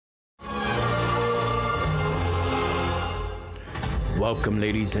Welcome,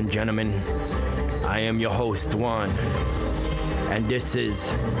 ladies and gentlemen. I am your host, Juan, and this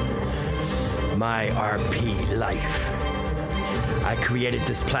is my RP Life. I created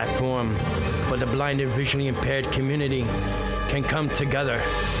this platform where the blind and visually impaired community can come together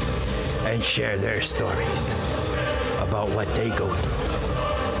and share their stories about what they go through.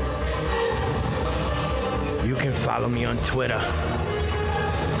 You can follow me on Twitter,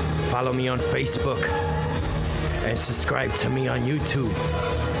 follow me on Facebook, and subscribe to me on YouTube.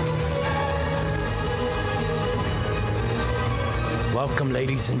 Welcome,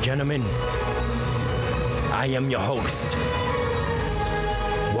 ladies and gentlemen. I am your host,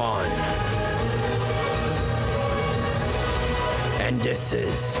 Juan. And this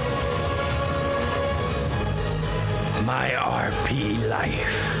is my RP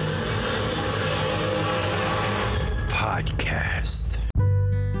Life podcast.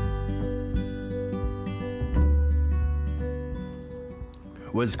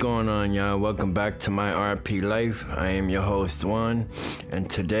 What's going on, y'all? Welcome back to my RP Life. I am your host, Juan, and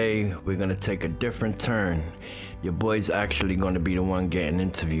today we're gonna take a different turn. Your boy's actually gonna be the one getting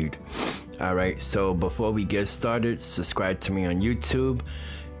interviewed. Alright, so before we get started, subscribe to me on YouTube,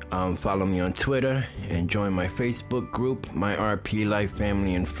 follow me on Twitter, and join my Facebook group, my RP Life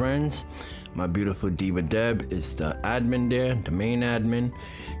Family and Friends. My beautiful Diva Deb is the admin there, the main admin.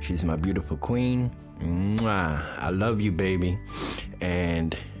 She's my beautiful queen. Mwah. I love you, baby.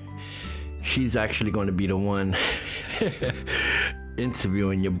 And she's actually going to be the one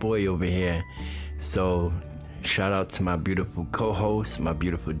interviewing your boy over here. So shout out to my beautiful co-host, my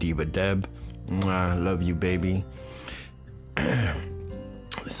beautiful Diva Deb. Mwah. I love you, baby.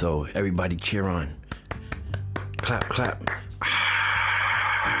 So everybody cheer on. Clap, clap.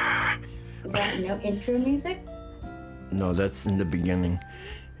 Is that no intro music? No, that's in the beginning.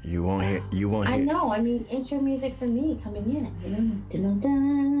 You won't hear. I know. I mean, intro music for me coming in. Dun,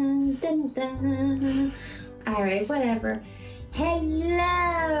 dun, dun, dun. All right, whatever.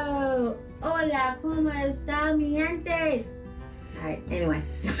 Hello. Hola, ¿cómo está mi gente? All right. Anyway.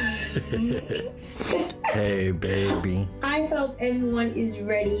 Hey, baby. I hope everyone is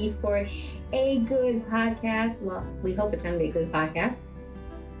ready for a good podcast. Well, we hope it's going to be a good podcast.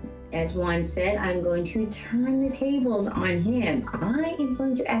 As Juan said, I'm going to turn the tables on him. I am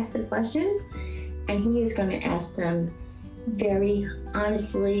going to ask the questions, and he is going to ask them very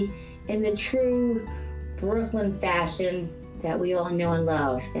honestly in the true Brooklyn fashion that we all know and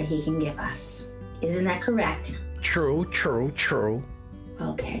love that he can give us. Isn't that correct? True.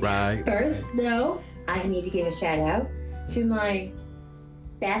 Okay. Right. First, though, I need to give a shout out to my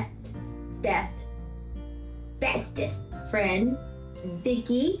bestest friend,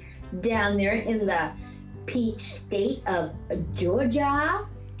 Vicky, down there in the peach state of Georgia.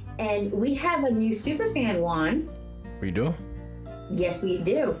 And we have a new superfan, Juan. We do? Yes, we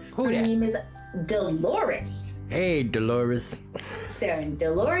do. Who Her that? name is Dolores. Hey, Dolores. So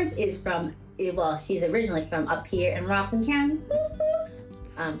Dolores is from, well, she's originally from up here in Rockland County.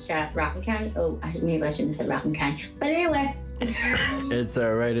 Shout out Rockland County. Oh, maybe I shouldn't have said Rockland County. But anyway. It's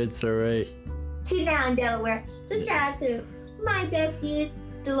all right. She's now in Delaware. So shout out to my besties,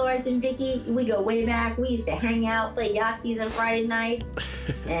 Dolores and Vicky. We go way back. We used to hang out, play Yahtzees on Friday nights,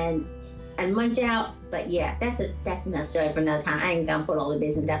 and munch out. But yeah, that's another story for another time. I ain't gonna put all the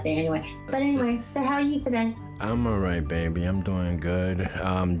business out there anyway. But anyway, so how are you today? I'm all right, baby. I'm doing good.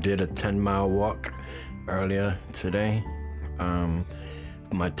 Did a 10-mile walk earlier today.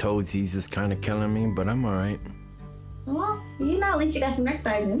 My toesies is kind of killing me, but I'm all right. Well, you know, at least you got some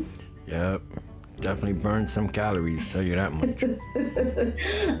exercise in. Yep. Definitely burned some calories, tell you that much.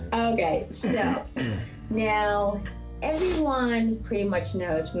 Okay, so now everyone pretty much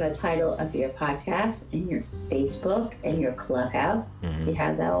knows from the title of your podcast and your Facebook and your Clubhouse, see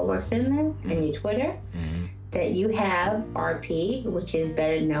how that all works in there, and your Twitter, that you have RP, which is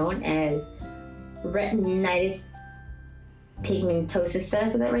better known as retinitis pigmentosa, is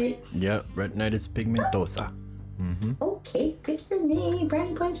that right? Yep, retinitis pigmentosa. Okay, good for me.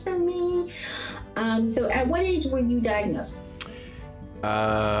 Brownie points for me. So at what age were you diagnosed?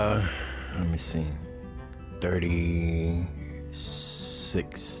 Let me see.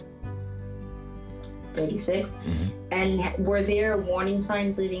 36. 36? And were there warning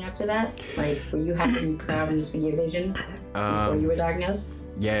signs leading up to that? Like, were you having problems with your vision before you were diagnosed?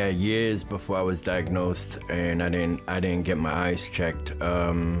 Yeah, years before I was diagnosed, and I didn't get my eyes checked.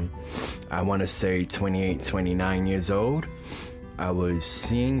 I want to say 28, 29 years old. I was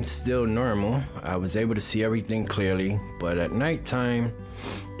seeing still normal. I was able to see everything clearly, but at nighttime,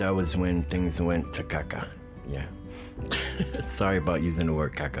 that was when things went to caca. Yeah. Sorry about using the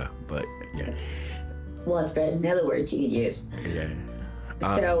word caca, but yeah. Well, it's better than the other words you could use. Yeah.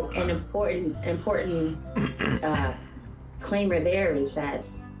 So an important claimer there is that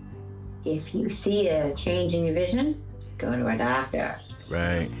if you see a change in your vision, go to a doctor.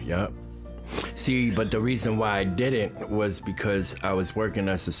 Right. Yep. See, but the reason why I didn't was because I was working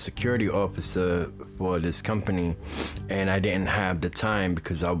as a security officer for this company, and I didn't have the time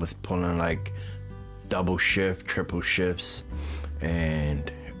because I was pulling like double shift, triple shifts,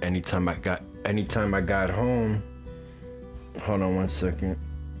 and anytime I got home. Hold on one second.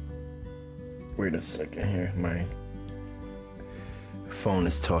 Wait a second here. My phone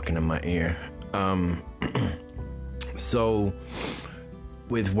is talking in my ear. So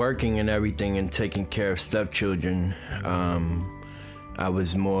with working and everything and taking care of stepchildren, I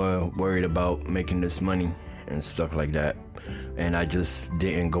was more worried about making this money and stuff like that. And I just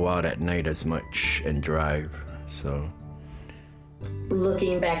didn't go out at night as much and drive. So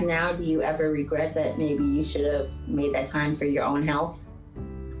looking back now, do you ever regret that maybe you should have made that time for your own health?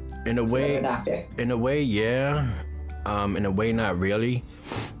 In a way, doctor. In a way, yeah. In a way, not really,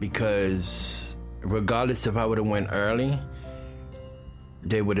 because regardless if I would have went early,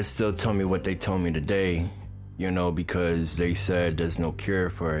 they would have still told me what they told me today, because they said there's no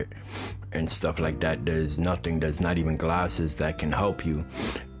cure for it and stuff like that. There's not even glasses that can help you.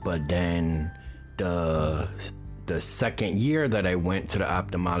 But then the second year that I went to the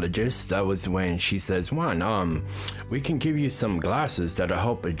ophthalmologist, that was when she says, Juan, we can give you some glasses that'll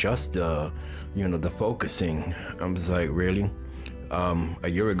help adjust the focusing. I was like, really? A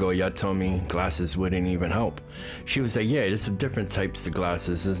year ago, y'all told me glasses wouldn't even help. She was like, yeah, it's different types of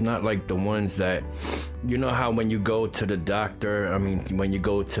glasses. It's not like the ones that, how when you go to the doctor, when you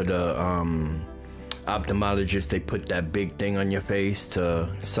go to the ophthalmologist, they put that big thing on your face to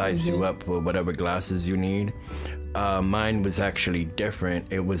size you up for whatever glasses you need. Mine was actually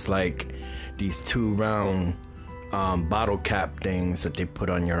different. It was like these two round bottle cap things that they put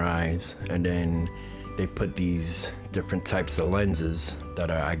on your eyes, and then they put these different types of lenses that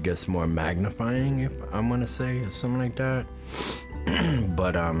are, I guess, more magnifying, if I'm gonna say, or something like that.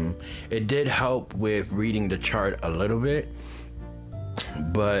 But it did help with reading the chart a little bit,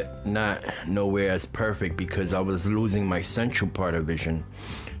 but not nowhere as perfect because I was losing my central part of vision.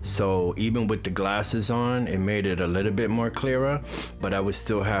 So even with the glasses on, it made it a little bit more clearer, but I would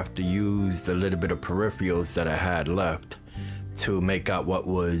still have to use the little bit of peripherals that I had left to make out what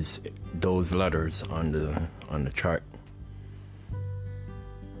was those letters on the chart.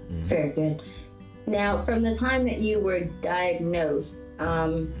 Very good. Now, from the time that you were diagnosed,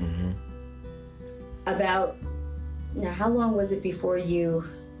 about how long was it before your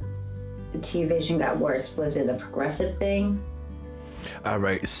vision got worse? Was it a progressive thing? All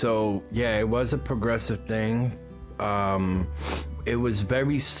right, so yeah, it was a progressive thing. It was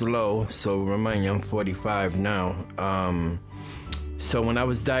very slow. So remind you, I'm 45 now. So when I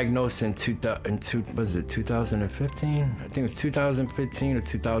was diagnosed in 2015? I think it was 2015 or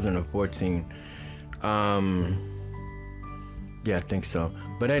 2014. Yeah, I think so.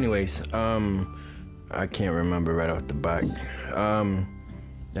 But anyways, I can't remember right off the back. I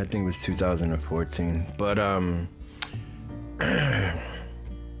think it was 2014. But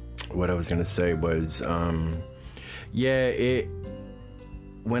what I was gonna say was,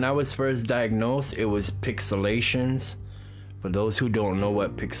 when I was first diagnosed, it was pixelations. For those who don't know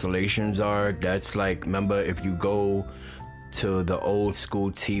what pixelations are, that's like, remember if you go to the old school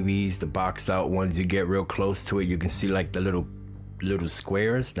TVs, the boxed out ones, you get real close to it, you can see like the little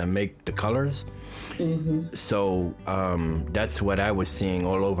squares that make the colors. So that's what I was seeing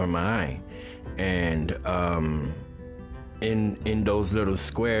all over my eye. And in those little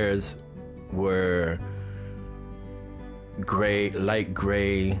squares were gray, light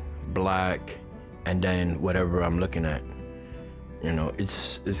gray, black, and then whatever I'm looking at.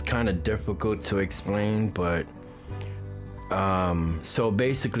 It's kind of difficult to explain, but so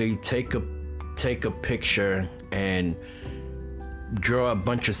basically take a picture and draw a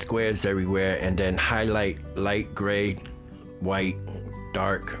bunch of squares everywhere, and then highlight light gray, white,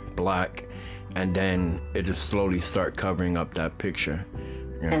 dark, black, and then it'll slowly start covering up that picture.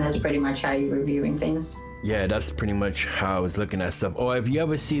 And that's pretty much how you were viewing things? Yeah, that's pretty much how I was looking at stuff. Or if you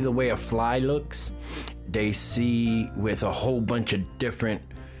ever see the way a fly looks, they see with a whole bunch of different,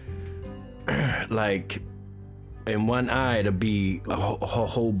 like in one eye, it'll be a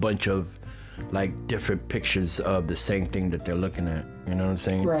whole bunch of like different pictures of the same thing that they're looking at. You know what I'm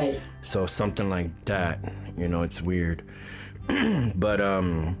saying? Right. So something like that, it's weird. But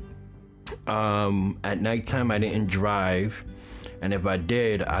at nighttime I didn't drive, and if I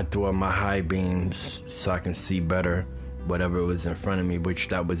did, I threw on my high beams so I can see better whatever was in front of me, which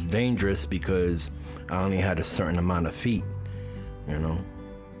that was dangerous because I only had a certain amount of feet, you know.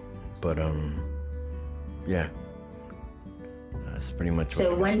 But yeah, that's pretty much.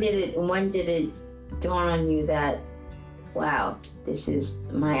 So when did it dawn on you that, wow,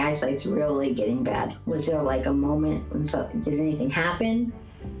 my eyesight's really getting bad? Was there like a moment when did anything happen?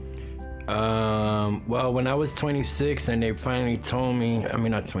 Well, when I was 26 and they finally told me, I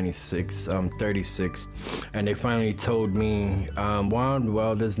mean, not 26, 36, and they finally told me,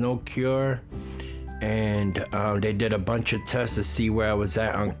 well, there's no cure, and they did a bunch of tests to see where I was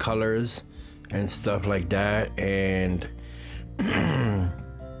at on colors and stuff like that, and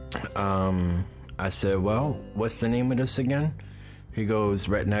I said, well, what's the name of this again? He goes,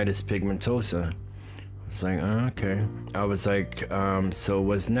 retinitis pigmentosa. It's like, oh, okay. I was like, so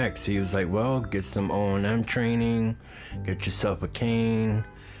what's next? He was like, well, get some O&M training, get yourself a cane,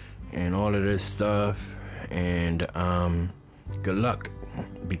 and all of this stuff, and good luck,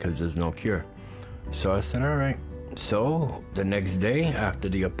 because there's no cure. So I said, all right. So the next day after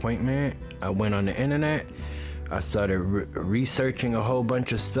the appointment, I went on the internet. I started researching a whole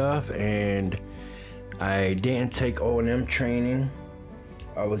bunch of stuff, and I didn't take O&M training.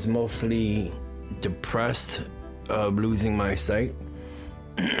 I was mostly depressed of losing my sight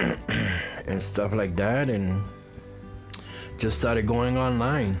and stuff like that, and just started going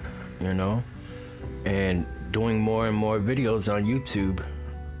online, you know, and doing more and more videos on YouTube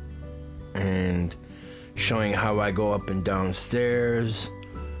and showing how I go up and down stairs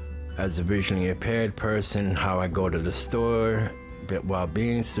as a visually impaired person, how I go to the store while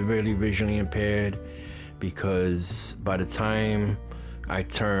being severely visually impaired, because by the time I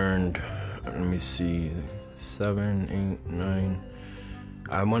turned, let me see, 7, 8, 9,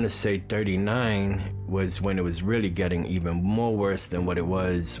 I want to say 39 was when it was really getting even more worse than what it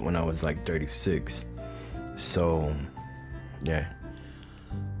was when I was like 36. So yeah,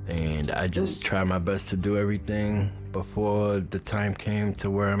 and I just tried my best to do everything before the time came to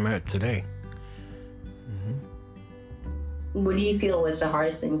where I'm at today. What do you feel was the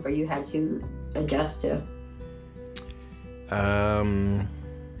hardest thing for you had to adjust to?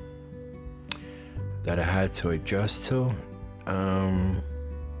 That I had to adjust to.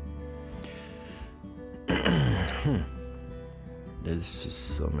 There's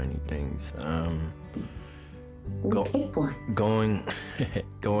just so many things. Pick one.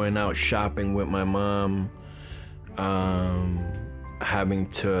 Going out shopping with my mom. Having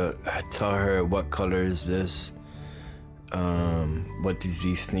to tell her what color is this. What does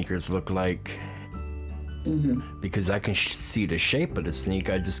these sneakers look like? Because I can see the shape of the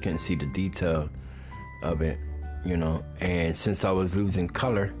sneaker, I just can't see the detail of it, you know. And since I was losing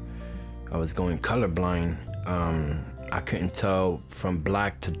color, I was going colorblind. I couldn't tell from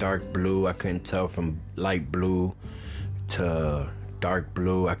black to dark blue. I couldn't tell from light blue to dark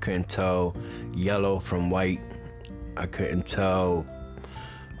blue. I couldn't tell yellow from white. I couldn't tell.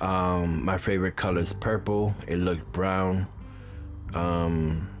 My favorite color is purple. It looked brown.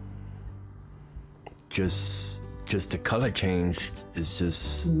 Just the color change is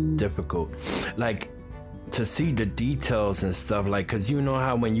just difficult. Like, to see the details and stuff, like, cause you know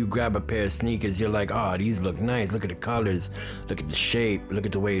how when you grab a pair of sneakers, you're like, oh, these look nice. Look at the colors, look at the shape, look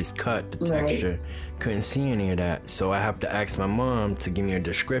at the way it's cut, the texture. Couldn't see any of that. So I have to ask my mom to give me a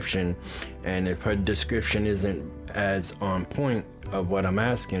description. And if her description isn't as on point of what I'm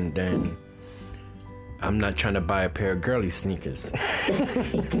asking, then I'm not trying to buy a pair of girly sneakers.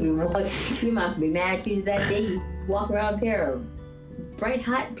 You must be mad at you that day. You walk around a pair of bright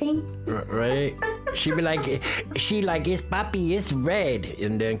hot pink. Right? She like, it's poppy, it's red.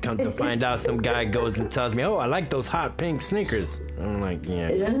 And then come to find out, some guy goes and tells me, oh, I like those hot pink sneakers. I'm like, yeah.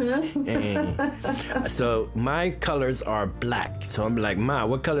 So my colors are black. So I'm like, Ma,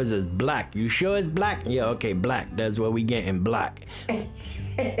 what colors is black? You sure it's black? Yeah, okay, black. That's what we get in black.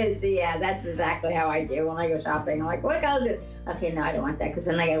 So yeah, that's exactly how I do when I go shopping. I'm like, what color is it? Okay, no, I don't want that, because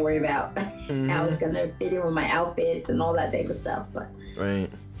then I gotta worry about how it's gonna fit in with my outfits and all that type of stuff. But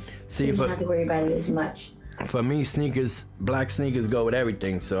right. See, you don't have to worry about it as much. For me, sneakers, black sneakers go with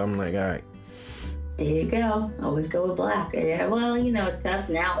everything. So I'm like, all right. There you go. Always go with black. Yeah, well, you know, it's us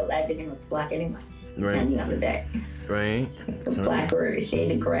now. Everything looks black anyway. Right. Depending on the day. Right. Black or a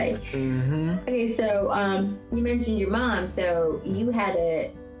shade of gray. Okay, so you mentioned your mom. So you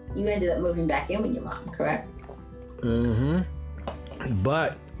ended up moving back in with your mom, correct?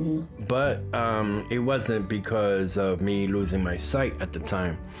 But it wasn't because of me losing my sight at the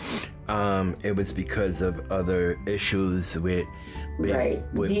time. It was because of other issues with Do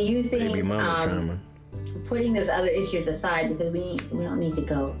you think baby mama trauma. putting those other issues aside, because we don't need to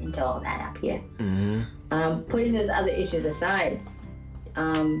go into all that up here. Putting those other issues aside,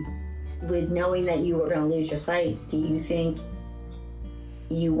 with knowing that you were going to lose your sight, do you think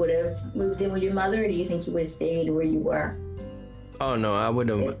you would have moved in with your mother, or do you think you would have stayed where you were? Oh no, I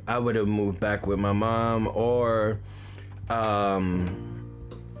would have moved back with my mom, or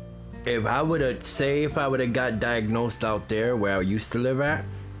if I would have got diagnosed out there where I used to live at,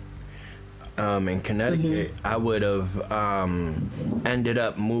 in Connecticut, I would have ended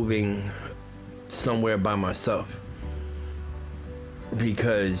up moving somewhere by myself.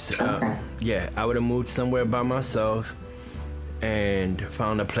 Because I would have moved somewhere by myself and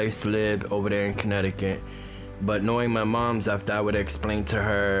found a place to live over there in Connecticut. But knowing my mom's, after I would explain to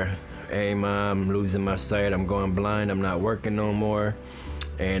her, hey mom, I'm losing my sight, I'm going blind, I'm not working no more,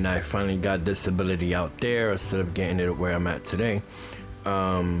 and I finally got disability out there instead of getting it where I'm at today,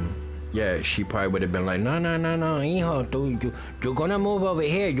 she probably would have been like, no, hijo, you're gonna move over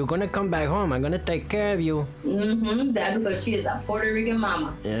here, you're gonna come back home, I'm gonna take care of you. That's because she is a Puerto Rican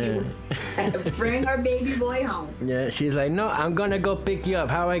mama. Yeah. She would bring her baby boy home. Yeah, she's like, no, I'm gonna go pick you up.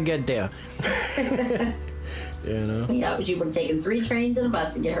 How I get there? You know? Yeah, she would have taken 3 trains and a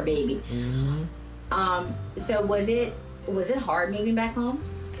bus to get her baby. So was it hard moving back home,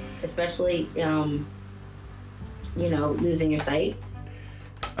 especially losing your sight?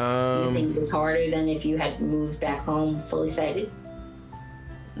 Do you think it was harder than if you had moved back home fully sighted?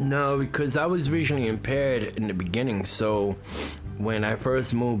 No, because I was visually impaired in the beginning. So when I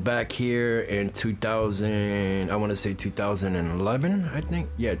first moved back here in 2011, I think.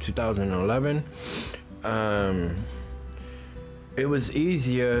 Yeah, 2011. It was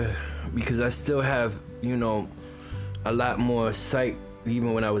easier because I still have, a lot more sight.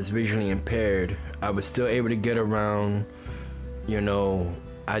 Even when I was visually impaired, I was still able to get around.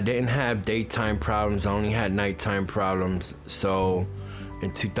 I didn't have daytime problems. I only had nighttime problems. So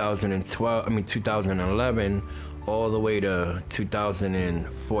in 2011, all the way to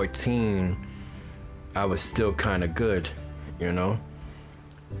 2014, I was still kind of good, and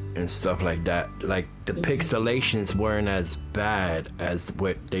stuff like that. Like the pixelations weren't as bad as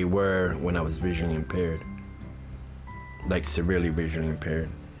what they were when I was visually impaired, like severely visually impaired.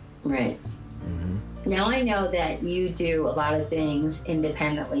 Right. Now I know that you do a lot of things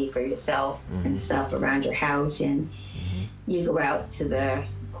independently for yourself and stuff around your house, and you go out to the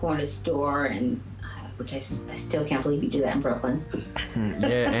corner store, and which I still can't believe you do that in Brooklyn.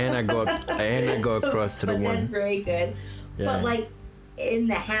 Yeah, and I go across to the one. That's very good. Yeah. But like in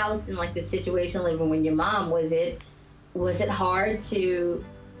the house and like the situation living with your mom, was it hard to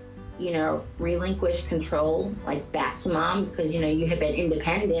relinquish control like back to mom, because you had been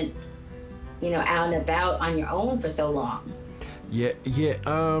independent, out and about on your own for so long? Yeah.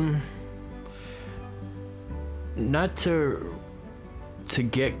 Not to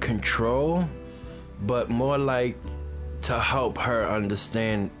get control, but more like to help her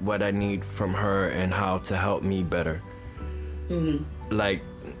understand what I need from her and how to help me better. Like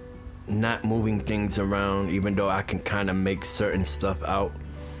not moving things around, even though I can kind of make certain stuff out,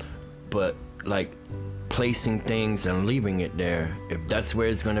 but like placing things and leaving it there. If that's where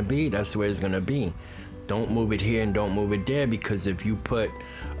it's gonna be, that's where it's gonna be. Don't move it here and don't move it there, because if you put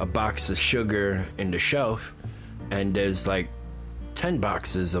a box of sugar in the shelf and there's like 10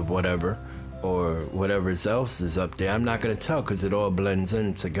 boxes of whatever or whatever else is up there, I'm not gonna tell, because it all blends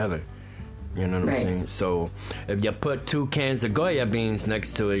in together. You know what I'm saying? So if you put 2 cans of Goya beans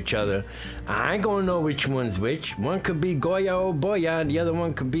next to each other, I ain't gonna know which one's which. One could be Goya or Boya, and the other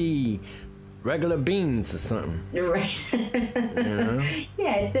one could be regular beans or something. Right.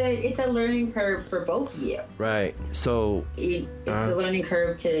 Yeah, it's a learning curve for both of you. Right. So it's a learning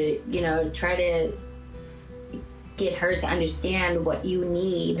curve to try to get her to understand what you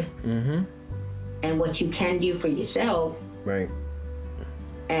need and what you can do for yourself. Right.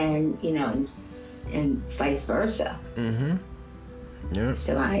 And and vice versa. Yeah.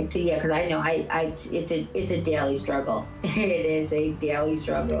 So because I know it's a daily struggle. It is a daily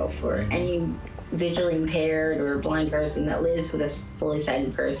struggle for any visually impaired or blind person that lives with a fully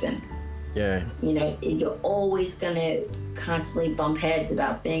sighted person. Yeah. You're always gonna constantly bump heads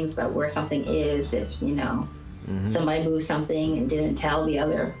about things, about where something is. If somebody moved something and didn't tell the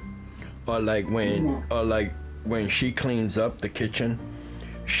other. Or like when she cleans up the kitchen,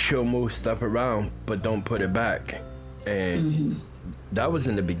 she'll move stuff around but don't put it back, and that was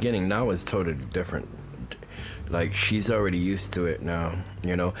in the beginning. Now it's totally different. Like she's already used to it now,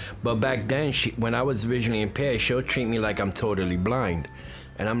 but back then when I was visually impaired, she'll treat me like I'm totally blind,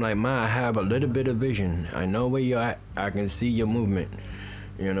 and I'm like, Ma, I have a little bit of vision, I know where you're at, I can see your movement,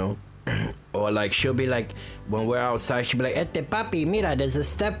 Or like she'll be like, when we're outside, she'll be like, "Este papi, mira, there's a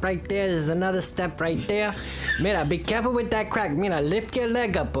step right there, there's another step right there. Mira, be careful with that crack. Mira, lift your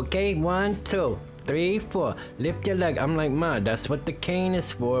leg up, okay? 1, 2, 3, 4. Lift your leg." I'm like, "Ma, that's what the cane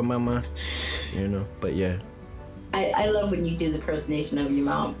is for, mama." You know, but yeah. I love when you do the impersonation of your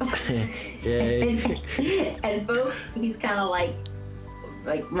mom. Yeah. And folks, he's kind of like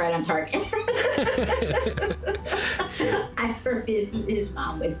right on target. I heard his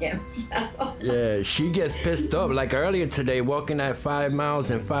mom with him. So. Yeah, she gets pissed off. Like earlier today, walking at 5 miles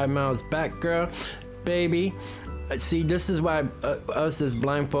and 5 miles back, girl, baby. See, this is why us as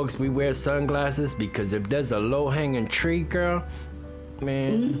blind folks, we wear sunglasses, because if there's a low-hanging tree, girl,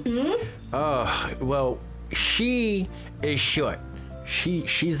 man. Well, she is short.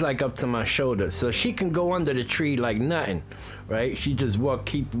 She's like up to my shoulder, so she can go under the tree like nothing, right? She just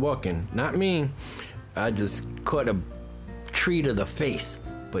keep walking. Not me. I just caught a tree to the face.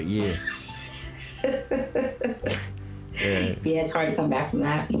 But yeah. Yeah. Yeah, it's hard to come back from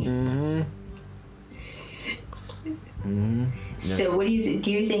that. So what do you think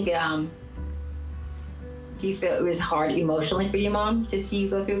do you feel it was hard emotionally for your mom to see you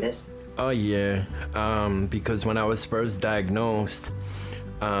go through this? Oh yeah, because when I was first diagnosed,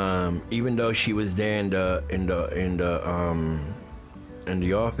 even though she was there in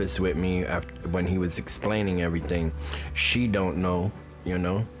the office with me when he was explaining everything, she don't know, you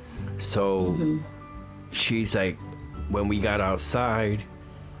know. So she's like, when we got outside,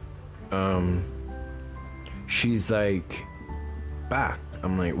 she's like, "Bah."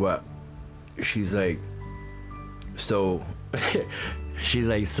 I'm like, "What?" She's like, "So." She's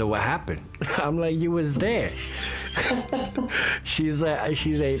like, "So what happened?" I'm like, "You was there." She's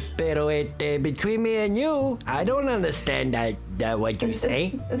like, "Pero between me and you, I don't understand that what you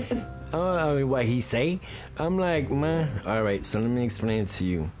say." Oh, I mean, what he say? I'm like, "Man, all right, so let me explain it to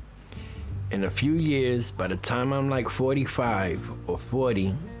you. In a few years, by the time I'm like 45 or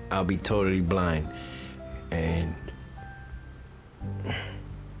 40, I'll be totally blind." And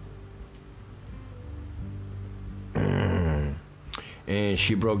and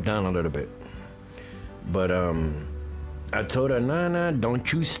she broke down a little bit. But I told her, nah,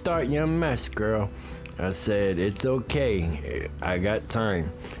 don't you start your mess, girl. I said, "It's okay. I got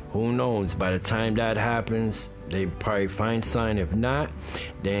time. Who knows? By the time that happens, they probably find sign. If not,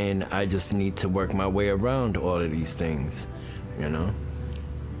 then I just need to work my way around all of these things, you know?"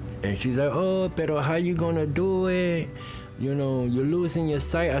 And she's like, "Oh, pero how you gonna do it? You know, you're losing your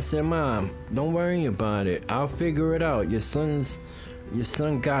sight." I said, "Mom, don't worry about it. I'll figure it out. Your son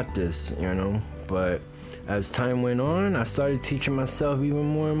got this, you know." But as time went on, I started teaching myself even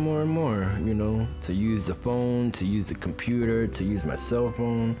more and more and more, you know, to use the phone, to use the computer, to use my cell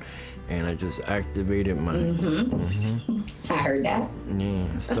phone, and I just activated my. I heard that.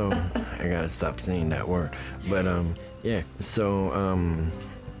 Yeah, so I gotta stop saying that word, but yeah, so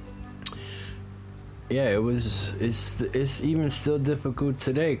yeah, it's even still difficult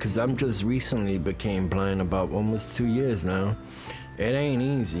today, because I'm just recently became blind about almost 2 years now. It ain't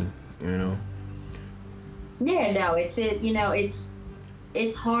easy, you know. Yeah, no,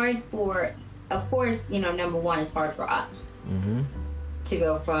 it's hard for, of course, you know, number one, it's hard for us to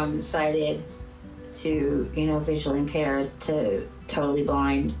go from sighted to, you know, visually impaired to totally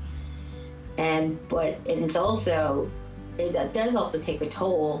blind. But it does also take a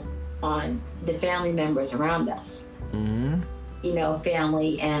toll on the family members around us. You know,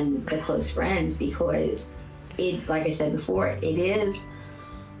 family and the close friends, because it, like I said before, it is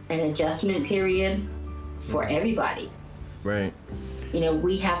an adjustment period for everybody. Right. You know,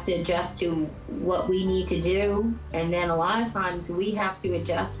 we have to adjust to what we need to do, and then a lot of times we have to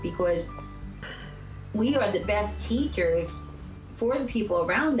adjust because we are the best teachers for the people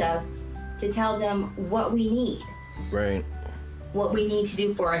around us to tell them what we need. Right. What we need to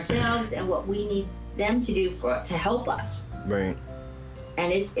do for ourselves and what we need them to do to help us. Right.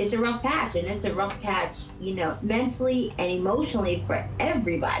 And it's a rough patch, and it's a rough patch, you know, mentally and emotionally for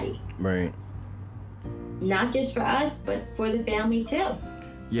everybody. Right. Not just for us, but for the family too.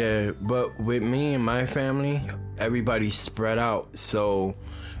 Yeah, but with me and my family, everybody's spread out. So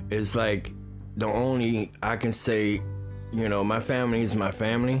it's like I can say, you know, my family is my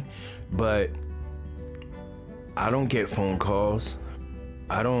family, but I don't get phone calls.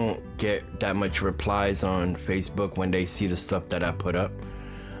 I don't get that much replies on Facebook when they see the stuff that I put up,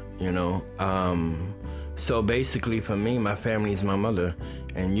 you know. So basically for me, my family is my mother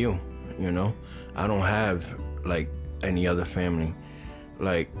and you know. I don't have like any other family.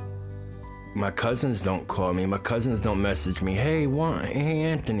 Like my cousins don't call me. My cousins don't message me. Hey Juan, hey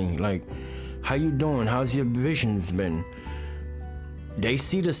Anthony, like how you doing? How's your visions been? They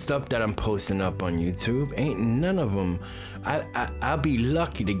see the stuff that I'm posting up on YouTube. Ain't none of them. I'll be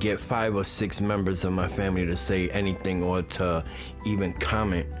lucky to get 5 or 6 members of my family to say anything or to even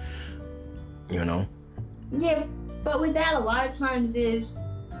comment, you know? Yeah, but with that, a lot of times is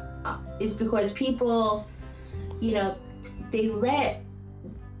because people, you know, they let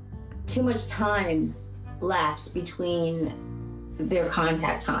too much time lapse between their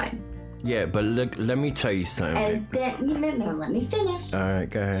contact time. Yeah, but look, let me tell you something. And then, no, let me finish. All right,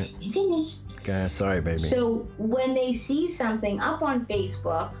 go ahead. Let me finish. Go ahead. Sorry, baby. So when they see something up on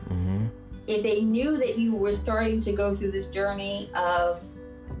Facebook, if they knew that you were starting to go through this journey of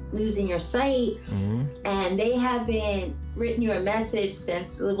losing your sight, and they haven't written you a message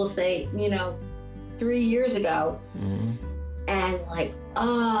since, we'll say, you know, 3 years ago, and like,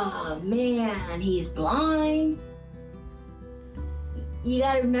 oh man, he's blind. You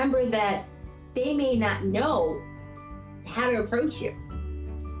got to remember that they may not know how to approach you.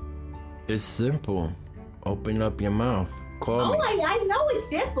 It's simple. Open up your mouth. Call me. I know it's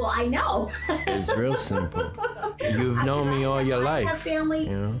simple. I know. It's real simple. You've known me all your life. I have family.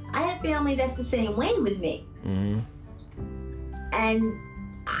 You know? I have family that's the same way with me. And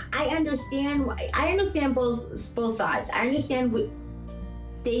I understand. I understand both sides. I understand what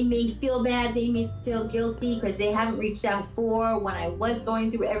they may feel bad. They may feel guilty because they haven't reached out before when I was going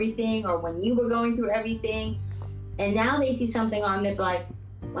through everything or when you were going through everything. And now they see something on there like,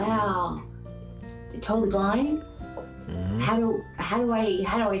 wow, they're totally blind. How do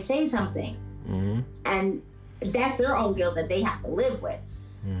I say something? And that's their own guilt that they have to live with.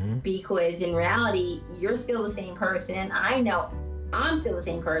 Because in reality, you're still the same person. I know I'm still the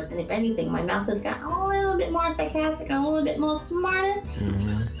same person. If anything, my mouth has gotten a little bit more sarcastic and a little bit more smarter.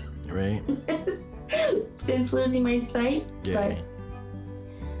 Right. Since losing my sight. Yeah. But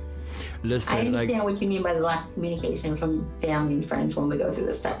listen, I understand what you mean by the lack of communication from family and friends when we go through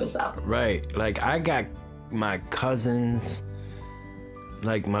this type of stuff. Right. Like I got my cousins,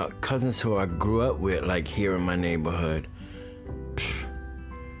 who I grew up with, like here in my neighborhood.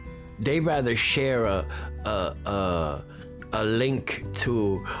 They rather share a link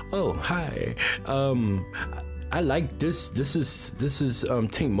to, oh hi, I like this. This is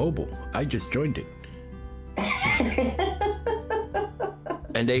T-Mobile. I just joined it.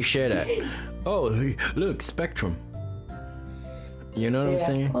 And they share that. Oh, look, Spectrum. You know what I'm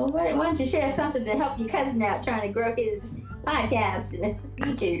saying? Well, why don't you share something to help your cousin out trying to grow his podcast and his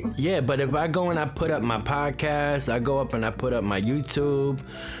YouTube? Yeah, but if I go and I put up my podcast, I go up and I put up my YouTube,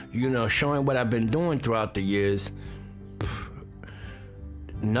 you know, showing what I've been doing throughout the years,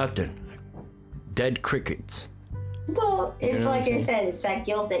 nothing. Dead crickets. Well, it's like I said, it's that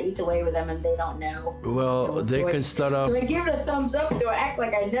guilt that eats away with them and they don't know. Well, they can start off. Do I give it a thumbs up or do I act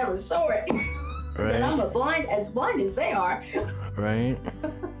like I never saw it? Right. That I'm as blind as they are. Right.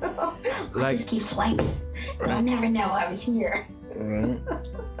 I just keep swiping. Right. They'll never know I was here. Right.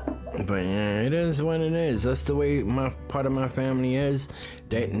 But yeah, it is what it is. That's the way part of my family is.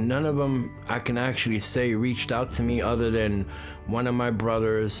 None of them I can actually say reached out to me other than one of my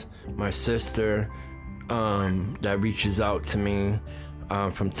brothers, my sister, that reaches out to me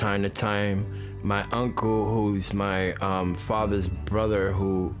from time to time. My uncle, who's my father's brother,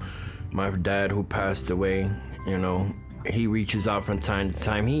 my dad who passed away, you know, he reaches out from time to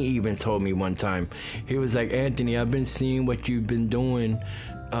time. He even told me one time, he was like, Anthony, I've been seeing what you've been doing,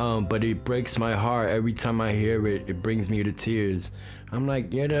 but it breaks my heart every time I hear it. It brings me to tears. I'm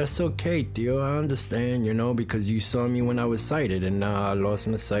like, yeah, that's okay, Theo. I understand, you know, because you saw me when I was sighted, and now I lost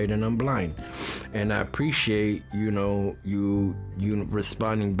my sight and I'm blind. And I appreciate, you know, you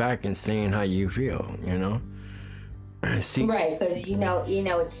responding back and saying how you feel, you know. See, right, because you know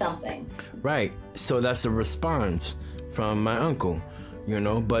it's something. Right, so that's a response from my uncle, you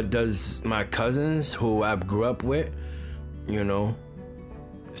know. But does my cousins who I grew up with, you know,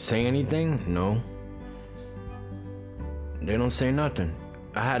 say anything? No. They don't say nothing.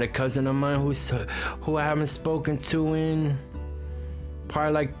 I had a cousin of mine who I haven't spoken to in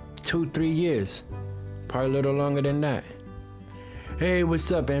probably like 2-3 years, probably a little longer than that. Hey,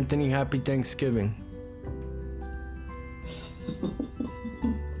 what's up, Anthony? Happy Thanksgiving.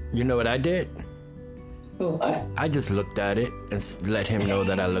 You know what I did? What? I just looked at it and let him know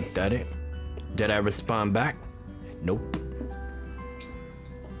that I looked at it. Did I respond back? Nope.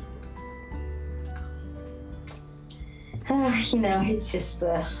 You know, it's just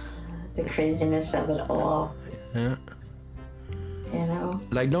the craziness of it all. Yeah. You know?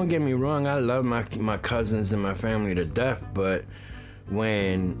 Like, don't get me wrong, I love my cousins and my family to death, but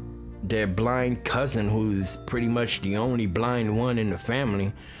when their blind cousin, who's pretty much the only blind one in the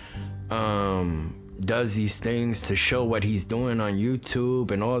family, does these things to show what he's doing on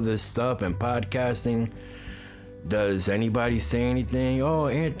YouTube and all this stuff and podcasting. Does anybody say anything? Oh,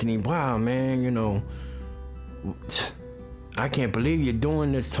 Anthony, wow, man, you know, I can't believe you're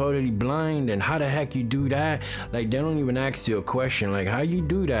doing this totally blind, and how the heck you do that? Like, they don't even ask you a question, like, how you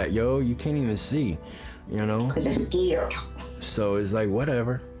do that, yo? You can't even see, you know? Because they're scared. So it's like,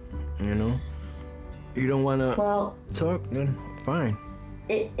 whatever, you know? You don't want to talk, then fine.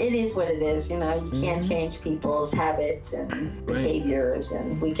 It is what it is, you know. You can't change people's habits and behaviors,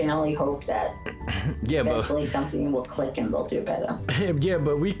 and we can only hope that eventually something will click and they'll do better. Yeah,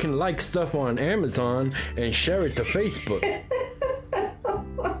 but we can like stuff on Amazon and share it to Facebook.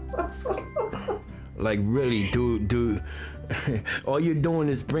 Like, really, dude. All you're doing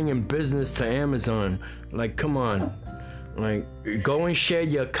is bringing business to Amazon. Like, come on. Like, go and share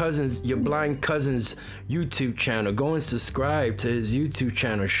your blind cousin's YouTube channel. Go and subscribe to his YouTube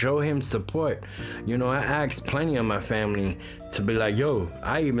channel. Show him support. You know, I asked plenty of my family to be like, yo,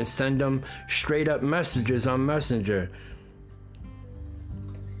 I even send them straight up messages on Messenger.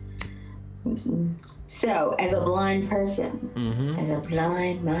 So, as a blind person, as a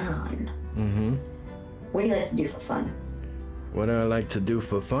blind man, what do you like to do for fun? What do I like to do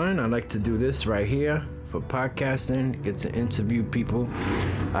for fun? I like to do this right here. For podcasting, get to interview people.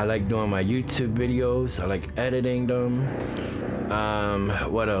 I like doing my YouTube videos. I like editing them.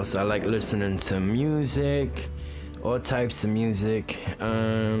 What else? I like listening to music, all types of music.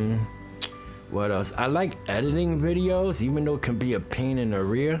 What else? I like editing videos, even though it can be a pain in the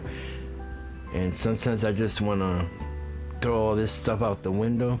rear. And sometimes I just want to throw all this stuff out the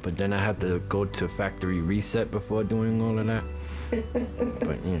window, but then I have to go to factory reset before doing all of that.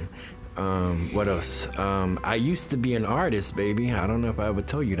 But yeah. What else? I used to be an artist, baby. I don't know if I ever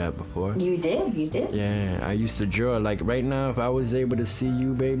told you that before. You did. Yeah, I used to draw. Like, right now, if I was able to see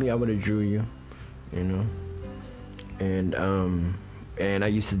you, baby, I would have drew you, you know? And I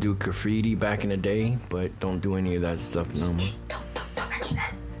used to do graffiti back in the day, but don't do any of that stuff no more. Don't mention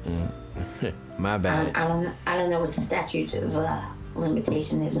that. Yeah. My bad. I don't know what the statute of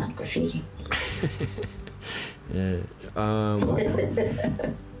limitation is on graffiti. Yeah.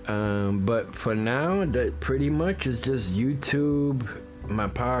 But for now, that pretty much is just YouTube, my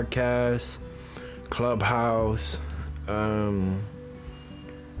podcast, Clubhouse.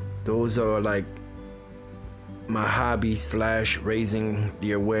 Those are like my hobby / raising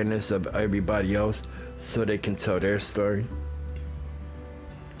the awareness of everybody else so they can tell their story.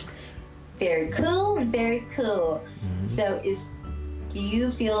 Very cool, very cool. So do you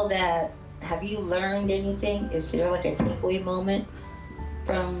feel that, have you learned anything? Is there like a takeaway moment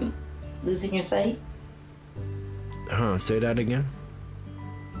from losing your sight? Say that again?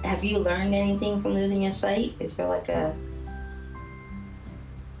 Have you learned anything from losing your sight? Is there like a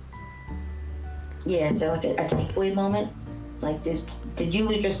takeaway moment? Like, did you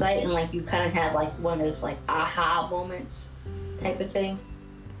lose your sight and like you kind of had like one of those like aha moments type of thing?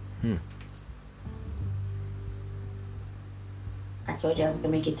 I told you I was gonna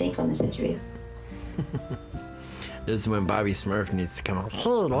make you think on this interview. This is when Bobby Smurf needs to come out. Hey,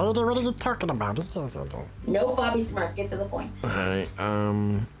 lady, what are you talking about? No, Bobby Smurf, get to the point. Alright,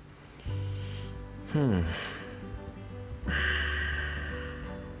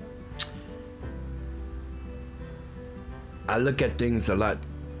 I look at things a lot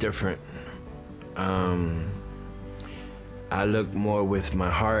different. I look more with my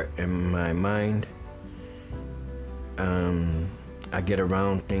heart and my mind. I get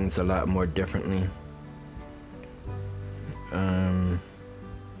around things a lot more differently.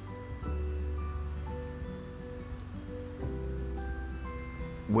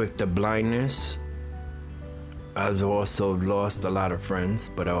 With the blindness, I've also lost a lot of friends,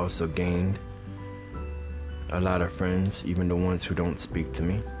 but I also gained a lot of friends, even the ones who don't speak to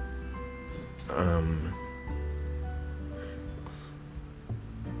me.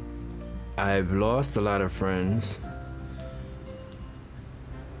 I've lost a lot of friends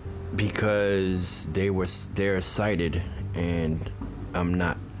because they're sighted and I'm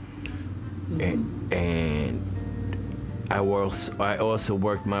not, and I also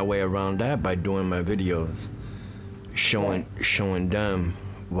worked my way around that by doing my videos, showing them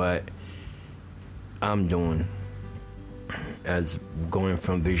what I'm doing as going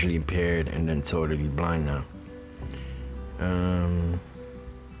from visually impaired and then totally blind now.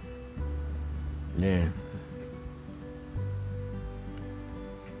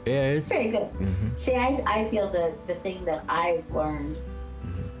 Yeah, it's very good. See, I feel the thing that I've learned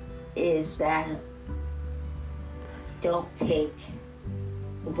is that don't take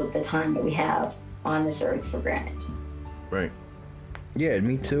the time that we have on this earth for granted. Right. Yeah,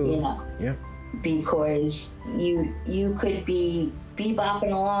 me too. You know. Yeah. because you could be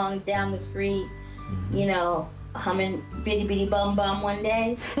bebopping along down the street, you know, humming Bitty Bitty Bum Bum one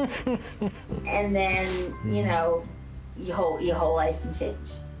day, and then, you know, your whole life can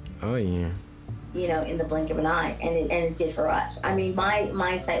change. Oh yeah. You know, in the blink of an eye, and it did for us. I mean,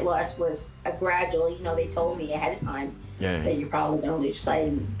 my sight loss was a gradual. You know, they told me ahead of time that you're probably going to lose your sight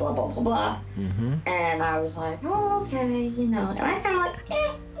and blah blah blah blah. And I was like, oh, okay, you know. And I kind of like,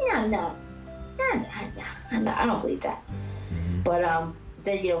 no, I don't believe that. But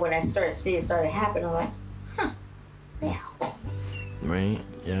then, you know, when I started seeing it started happening, I'm like, well, right,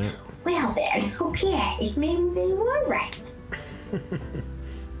 yeah. Well then, okay, maybe they were right.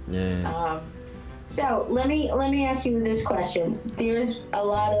 Yeah. So let me ask you this question. There's a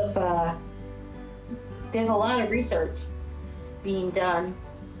lot of research being done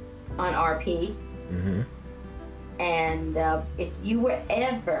on RP, and if you were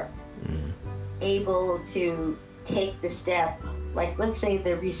ever able to take the step, like let's say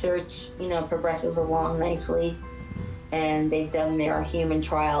the research, you know, progresses along nicely, and they've done their human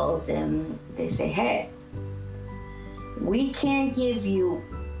trials, and they say, hey, we can't give you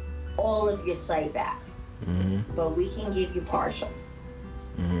all of your sight back, but we can give you partial.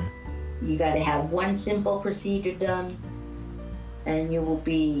 You got to have one simple procedure done, and you will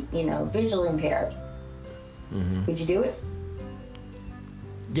be, you know, visually impaired. Would you do it?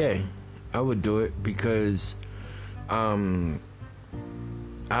 Yeah, I would do it because I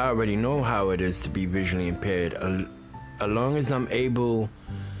already know how it is to be visually impaired. As long as I'm able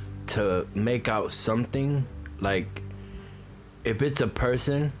to make out something, like if it's a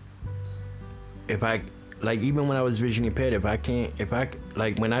person, if I, like even when I was visually impaired,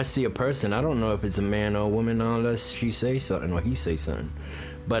 like when I see a person, I don't know if it's a man or a woman unless she says something or he says something,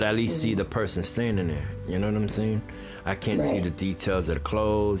 but at least see the person standing there. You know what I'm saying? I can't see the details of the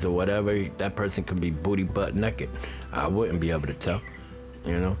clothes or whatever. That person could be booty butt naked. I wouldn't be able to tell,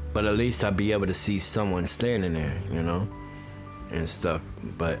 you know, but at least I'd be able to see someone standing there, you know, and stuff.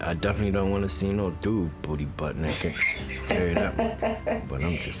 But I definitely don't want to see no dude booty butt naked. Tell you that. But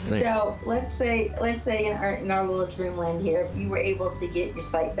I'm just saying. So let's say in our little dreamland here, if you were able to get your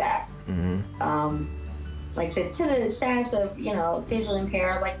sight back, like I said, to the status of, you know, visually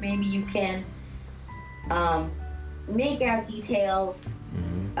impaired, like maybe you can make out details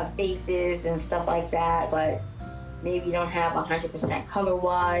of faces and stuff like that, but maybe you don't have 100% color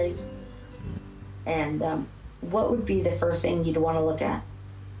wise. And what would be the first thing you'd want to look at?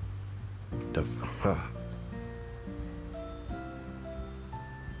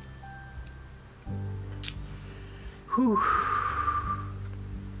 Whew.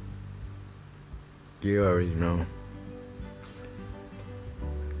 You already know.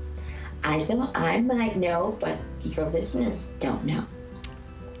 I might know, but your listeners don't know.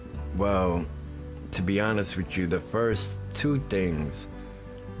 Well, to be honest with you, the first two things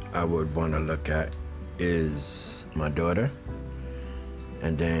I would want to look at is my daughter,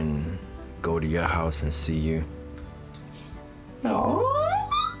 and then go to your house and see you. Aww.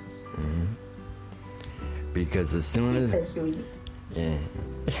 Because as soon as... so sweet. Yeah.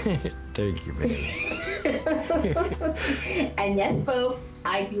 Thank you, baby. And yes, folks,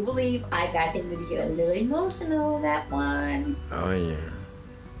 I do believe I got him to get a little emotional on that one. Oh, yeah.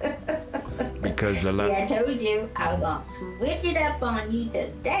 Because a lot... See, I told you, I was going to switch it up on you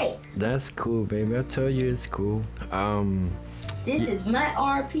today. That's cool, baby. I told you it's cool. This is my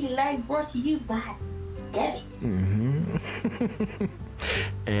RP Life brought to you by Debbie.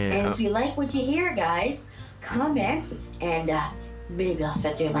 And if you like what you hear, guys, comment, and maybe I'll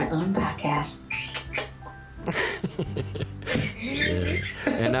start doing my own podcast. Yeah.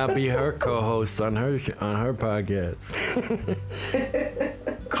 And I'll be her co-host on her podcast.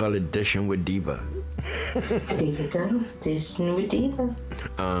 Call it Dishing with Diva. There you go, Dishing with Diva.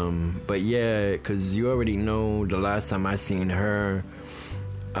 But yeah, cause you already know the last time I seen her,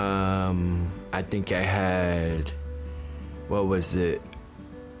 I think I had, what was it,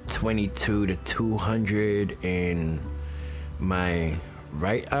 22 to 200 in my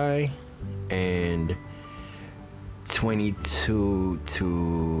right eye, and 22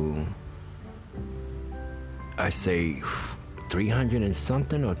 to, I say 300 and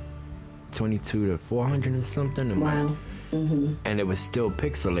something, or 22 to 400 and something. Wow. And it was still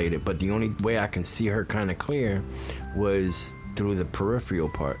pixelated, but the only way I can see her kind of clear was through the peripheral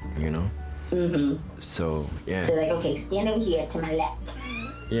part, you know? So, yeah. So like, okay, stand over here to my left.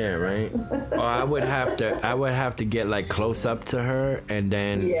 Yeah, right. Or I would have to get like close up to her and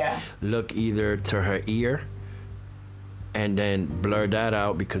then look either to her ear and then blur that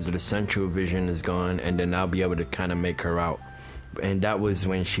out because the central vision is gone, and then I'll be able to kind of make her out And that was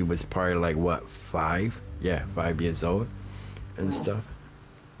when she was probably like, what, 5? Yeah, 5 years old and stuff.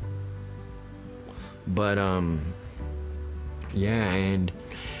 But, yeah, and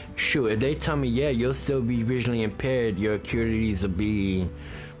shoot, if they tell me, yeah, you'll still be visually impaired, your acuities will be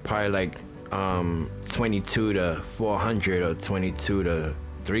probably like 22 to 400 or 22 to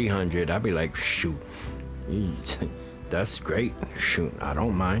 300, I'd be like, shoot, that's great. Shoot, I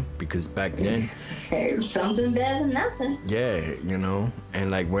don't mind, because back then, something better than nothing. yeah, you know,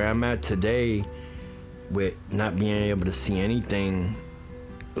 and like where I'm at today with not being able to see anything,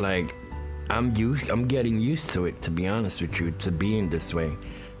 like I'm getting used to it, to be honest with you, to being this way,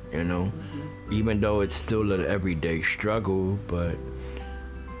 you know, even though it's still an everyday struggle. But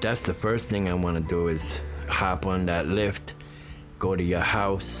that's the first thing I want to do, is hop on that lift, go to your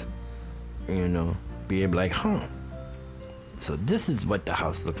house, you know, be able like, so this is what the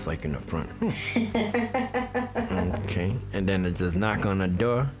house looks like in the front. Okay, and then it just knock on the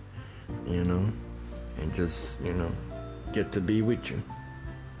door, you know, and just, you know, get to be with you.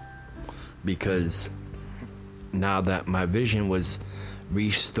 Because now that my vision was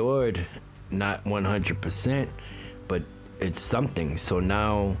restored, not 100%, but it's something. So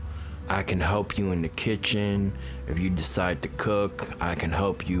now I can help you in the kitchen. If you decide to cook, I can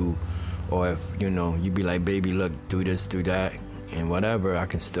help you. Or if, you know, you be like, baby, look, do this, do that, and whatever, I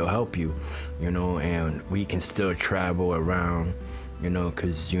can still help you, you know, and we can still travel around, you know,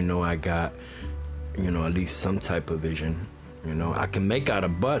 because, you know, I got, you know, at least some type of vision. You know, I can make out a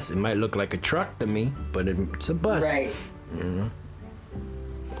bus. It might look like a truck to me, but it's a bus. Right. You know?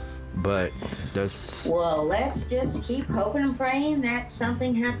 But that's... Well, let's just keep hoping and praying that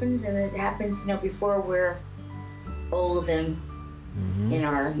something happens, and it happens, you know, before we're old and in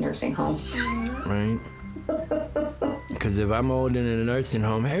our nursing home. Right. Because if I'm old and in a nursing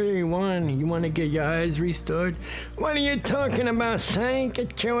home, hey, everyone, you want to get your eyes restored? What are you talking about, son?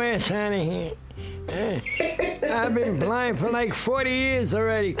 Get your ass out of here. I've been blind for like 40 years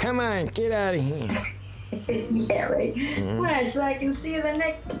already. Come on, get out of here. Yeah, right. What, so I can see the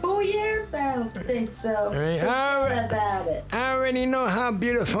next 4 years? I don't think so. Right. Forget about it. I already know how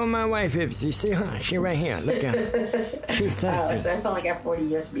beautiful my wife is. You see her? She right here. Look at her. She's sexy. Oh, so I felt like I have 40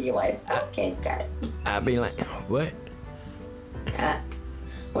 years to be your wife. Okay, got it. I'll be like, what?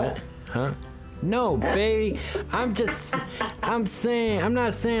 What? Huh? No, baby. I'm saying, I'm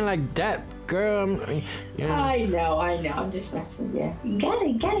not saying like that, girl. You know. I know. I'm just messing with you. You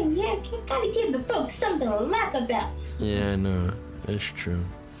gotta give the folks something to laugh about. Yeah, I know. That's true.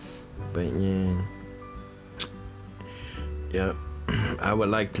 But yeah. Yep. I would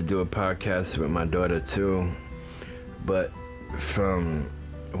like to do a podcast with my daughter too. But from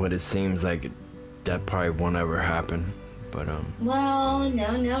what it seems like, that probably won't ever happen. But Well,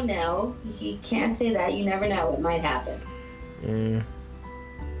 no. You can't say that. You never know. It might happen. Yeah.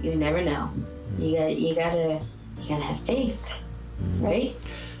 You never know. You gotta have faith, right?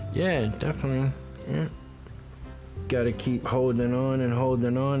 Yeah, definitely. Yeah. Gotta keep holding on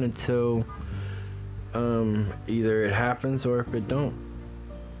until either it happens or if it don't.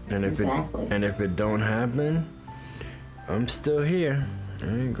 And if Exactly. if it don't happen, I'm still here. I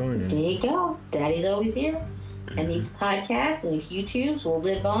ain't going There anywhere. you go. Daddy's always here. And these podcasts and these YouTubes will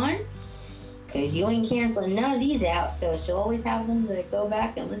live on. Because you ain't canceling none of these out. So she'll always have them to go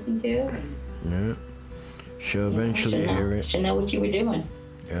back and listen to. And, Yeah. She'll eventually hear it. She'll know what you were doing.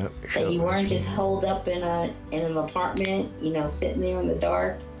 Yep. That you weren't just holed up in an apartment, you know, sitting there in the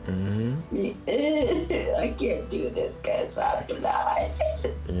dark. I can't do this because I'm blind.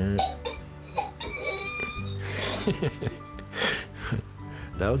 Yeah.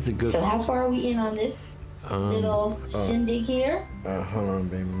 That was a good. So how far are we in on this little shindig here? Hold on,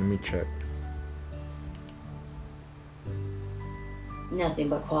 baby. Let me check. Nothing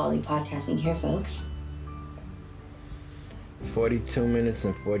but quality podcasting here, folks. 42 minutes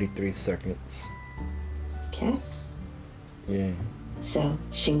and 43 seconds. Okay. Yeah. So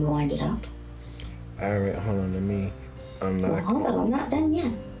should we wind it up? All right. Hold on. Let me unlock. Well, hold on. I'm not done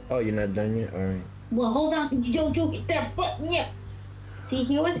yet. Oh, you're not done yet? All right. Well, hold on. You don't hit that button yet. See,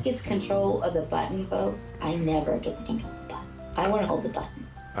 he always gets control of the button, folks. I never get to control the button. I want to hold the button.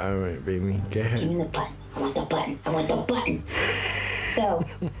 All right, baby. Go Give ahead. me the button. I want the button. I want the button. So,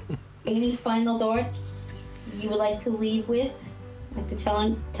 any final thoughts you would like to leave with? Like to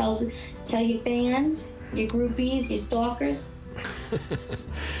tell your fans, your groupies, your stalkers?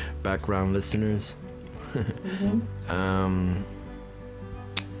 Background listeners.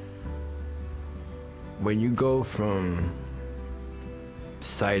 When you go from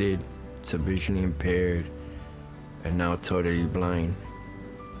sighted to visually impaired and now totally blind,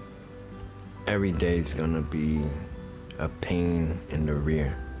 every day is gonna be a pain in the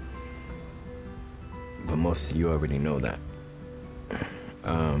rear. But most of you already know that.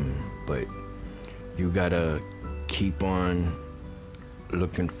 But you gotta keep on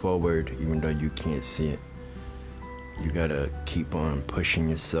looking forward even though you can't see it. You gotta keep on pushing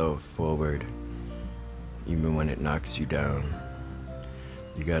yourself forward even when it knocks you down.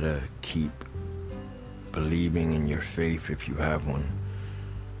 You gotta keep believing in your faith if you have one.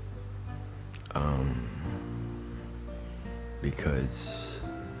 Because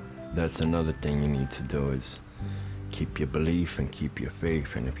that's another thing you need to do is keep your belief and keep your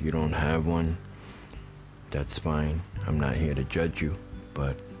faith. And if you don't have one, that's fine. I'm not here to judge you,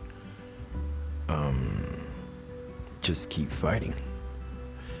 but just keep fighting.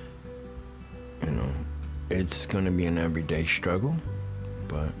 You know, it's gonna be an everyday struggle,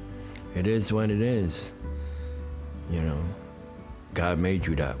 but it is what it is. You know, God made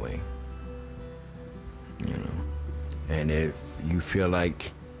you that way. You know, and if you feel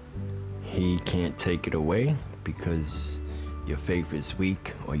like He can't take it away because your faith is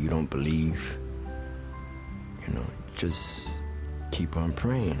weak or you don't believe, you know, just keep on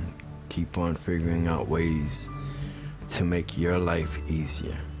praying. Keep on figuring out ways to make your life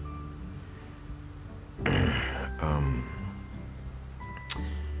easier.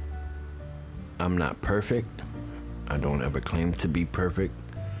 I'm not perfect. I don't ever claim to be perfect.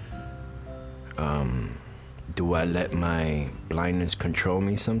 Do I let my blindness control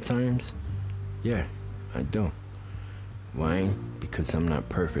me sometimes? Yeah, I do. Why? Because I'm not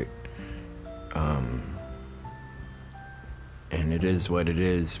perfect. And it is what it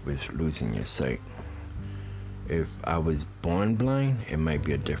is with losing your sight. If I was born blind, it might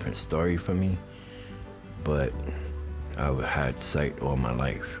be a different story for me. But I had sight all my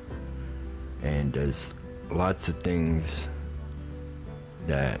life. And there's lots of things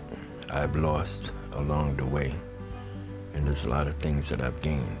that I've lost along the way. And there's a lot of things that I've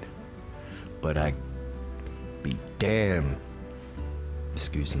gained. But I be damned,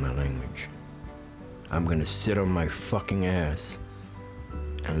 excuse my language, I'm gonna sit on my fucking ass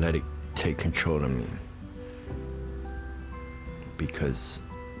and let it take control of me. Because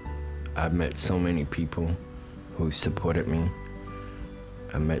I've met so many people who supported me.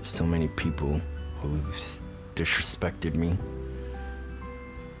 I met so many people who disrespected me.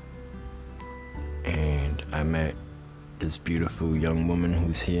 And I met this beautiful young woman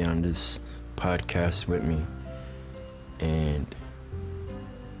who's here on this podcast with me. And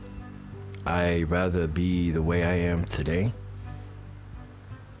I'd rather be the way I am today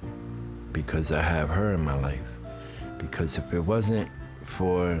because I have her in my life. Because if it wasn't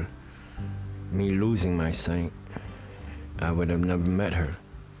for me losing my sight, I would have never met her.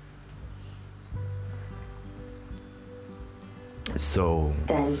 So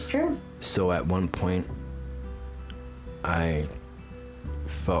that is true. So at one point, I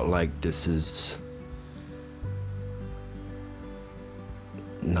felt like this is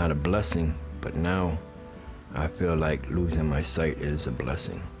not a blessing, but now I feel like losing my sight is a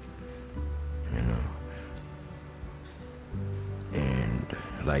blessing, you know. And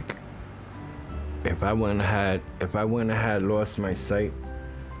like, if I wouldn't have had lost my sight,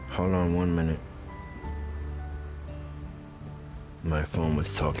 hold on 1 minute. My phone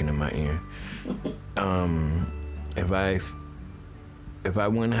was talking in my ear. If I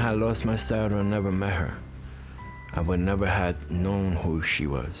wouldn't have lost my sight, I would have never met her. I would never have known who she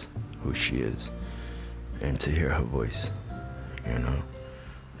was, who she is, and to hear her voice, you know.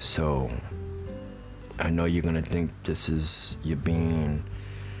 So I know you're gonna think this is you being,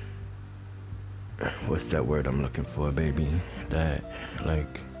 what's that word I'm looking for, baby? That,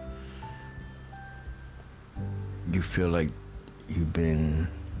 like, you feel like you've been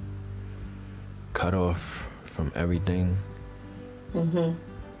cut off from everything. Mm-hmm.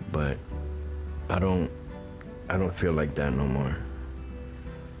 But I don't feel like that no more.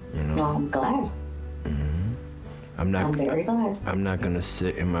 You know. Well, I'm glad. Mm-hmm. I'm very glad. I'm not gonna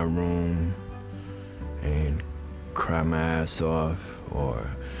sit in my room and cry my ass off or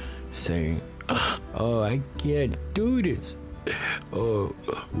say, "Oh, I can't do this." Oh,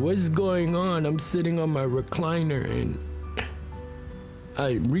 what's going on? I'm sitting on my recliner and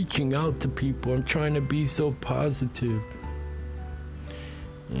I'm reaching out to people. I'm trying to be so positive.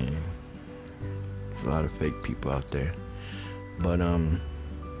 Yeah. There's a lot of fake people out there. But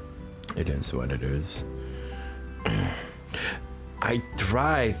it is what it is. I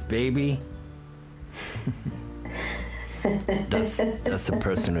thrive, baby. That's a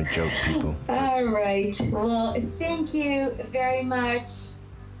personal joke, people. All right. Well, thank you very much,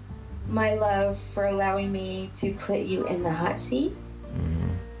 my love, for allowing me to put you in the hot seat. Mm-hmm.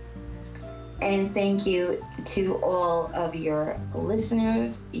 And thank you to all of your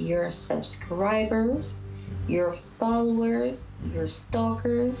listeners, your subscribers, your followers, your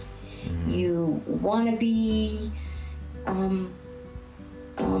stalkers, you wannabe,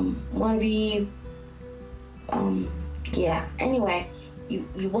 yeah. Anyway, you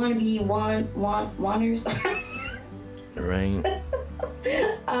wannabe wanners. Right.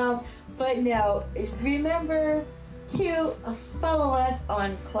 But no, remember to follow us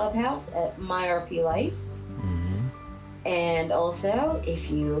on Clubhouse at MyRPLife. And also,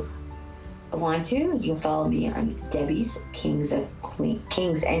 if you want to, you can follow me on Debbie's Kings and Queens.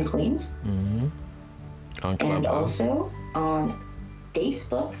 On Clubhouse. And also on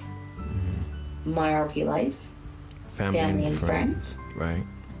Facebook, MyRPLife. Family and Friends. Right.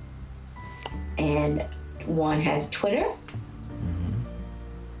 And one has Twitter.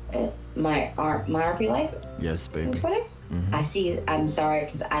 My RPLife. Yes, baby. Twitter. I see. I'm sorry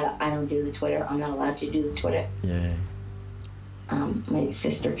because I don't do the Twitter. I'm not allowed to do the Twitter. Yeah. My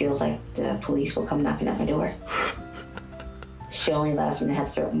sister feels like the police will come knocking at my door. She only allows me to have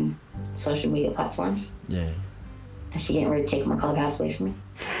certain social media platforms. Yeah. And she getting ready to take my Clubhouse away from me.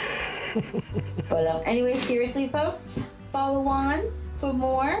 But anyway, seriously, folks, follow on for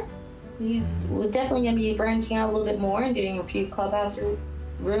more. We're definitely going to be branching out a little bit more and doing a few Clubhouse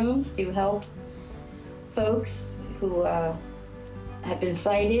rooms to help folks who have been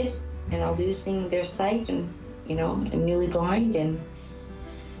sighted and are losing their sight and newly blind. And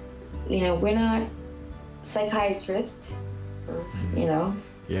we're not psychiatrists or yeah,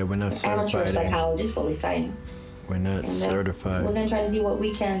 we're not amateur certified. psychologists, but we're not certified. We're going to try to do what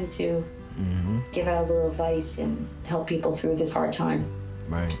we can to give out a little advice and help people through this hard time.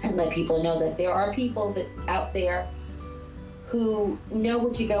 Right. And let people know that there are people that out there who know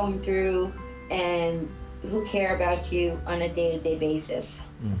what you're going through and who care about you on a day-to-day basis.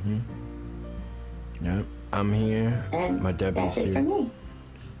 Yep. I'm here. And my Debbie's that's it here. for me.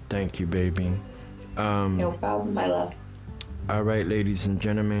 Thank you, baby. No problem, my love. All right, ladies and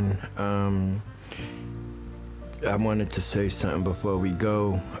gentlemen. I wanted to say something before we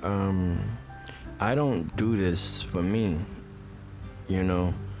go. I don't do this for me.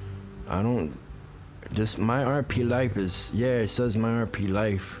 I don't. My RP life is, it says my RP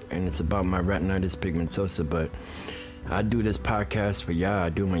life, and it's about my retinitis pigmentosa, but I do this podcast for y'all. I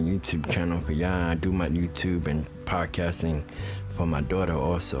do my YouTube channel for y'all. I do my YouTube and podcasting for my daughter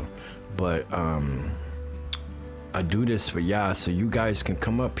also. But I do this for y'all so you guys can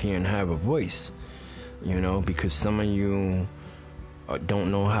come up here and have a voice, because some of you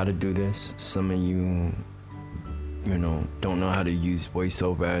don't know how to do this. Some of you, don't know how to use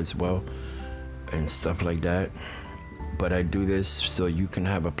voiceover as well and stuff like that. But I do this so you can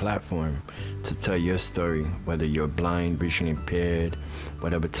have a platform to tell your story, whether you're blind, vision impaired,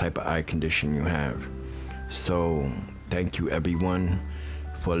 whatever type of eye condition you have. So thank you everyone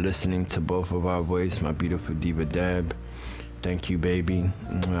for listening to both of our voice, my beautiful diva Deb. Thank you, baby.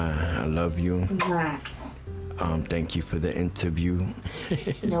 I love you. Thank you for the interview.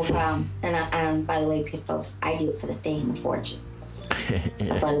 No problem. And by the way, folks, I do it for the fame and fortune.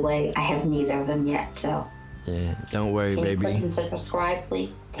 Yeah. By the way, I have neither of them yet, so. Yeah, don't worry, can baby. You click and subscribe,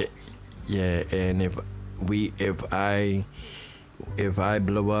 please? Thanks. Yeah, and if I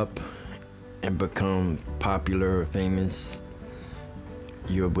blow up and become popular or famous,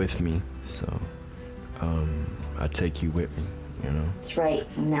 you're with me. So I take you with me. That's right.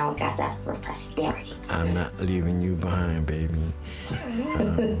 Now I got that for posterity. I'm not leaving you behind, baby.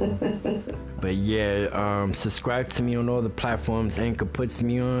 But yeah, subscribe to me on all the platforms Anchor puts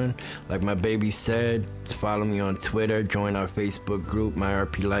me on. Like my baby said, follow me on Twitter, join our Facebook group, My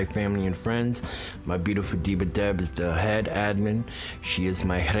RP Life Family and Friends. My beautiful Diva Deb is the head admin. She is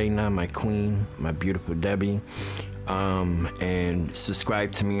my reina, my queen, my beautiful Debbie. And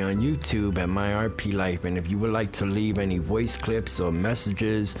subscribe to me on YouTube at My RP Life. And if you would like to leave any voice clips or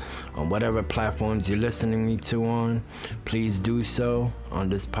messages on whatever platforms you're listening me to on, please do so on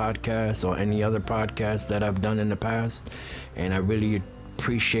this podcast or any other podcast that I've done in the past. And I really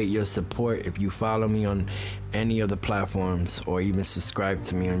appreciate your support if you follow me on any of the platforms or even subscribe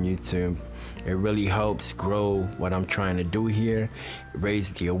to me on YouTube. It really helps grow what I'm trying to do here,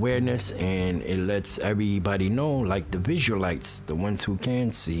 raise the awareness, and it lets everybody know, like the visualites, the ones who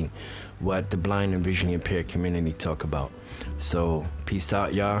can see, what the blind and visually impaired community talk about. So peace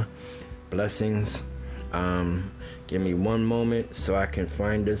out, y'all. Blessings. Give me one moment so I can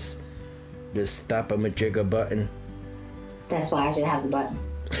find this stop a majigger button. That's why I should have the button.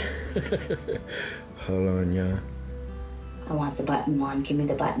 Hold on, y'all. I want the button one. Give me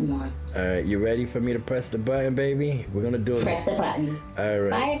the button one. All right, you ready for me to press the button, baby? We're gonna do it. Press the button. All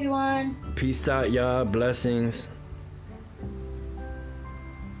right. Bye, everyone. Peace out, y'all. Blessings.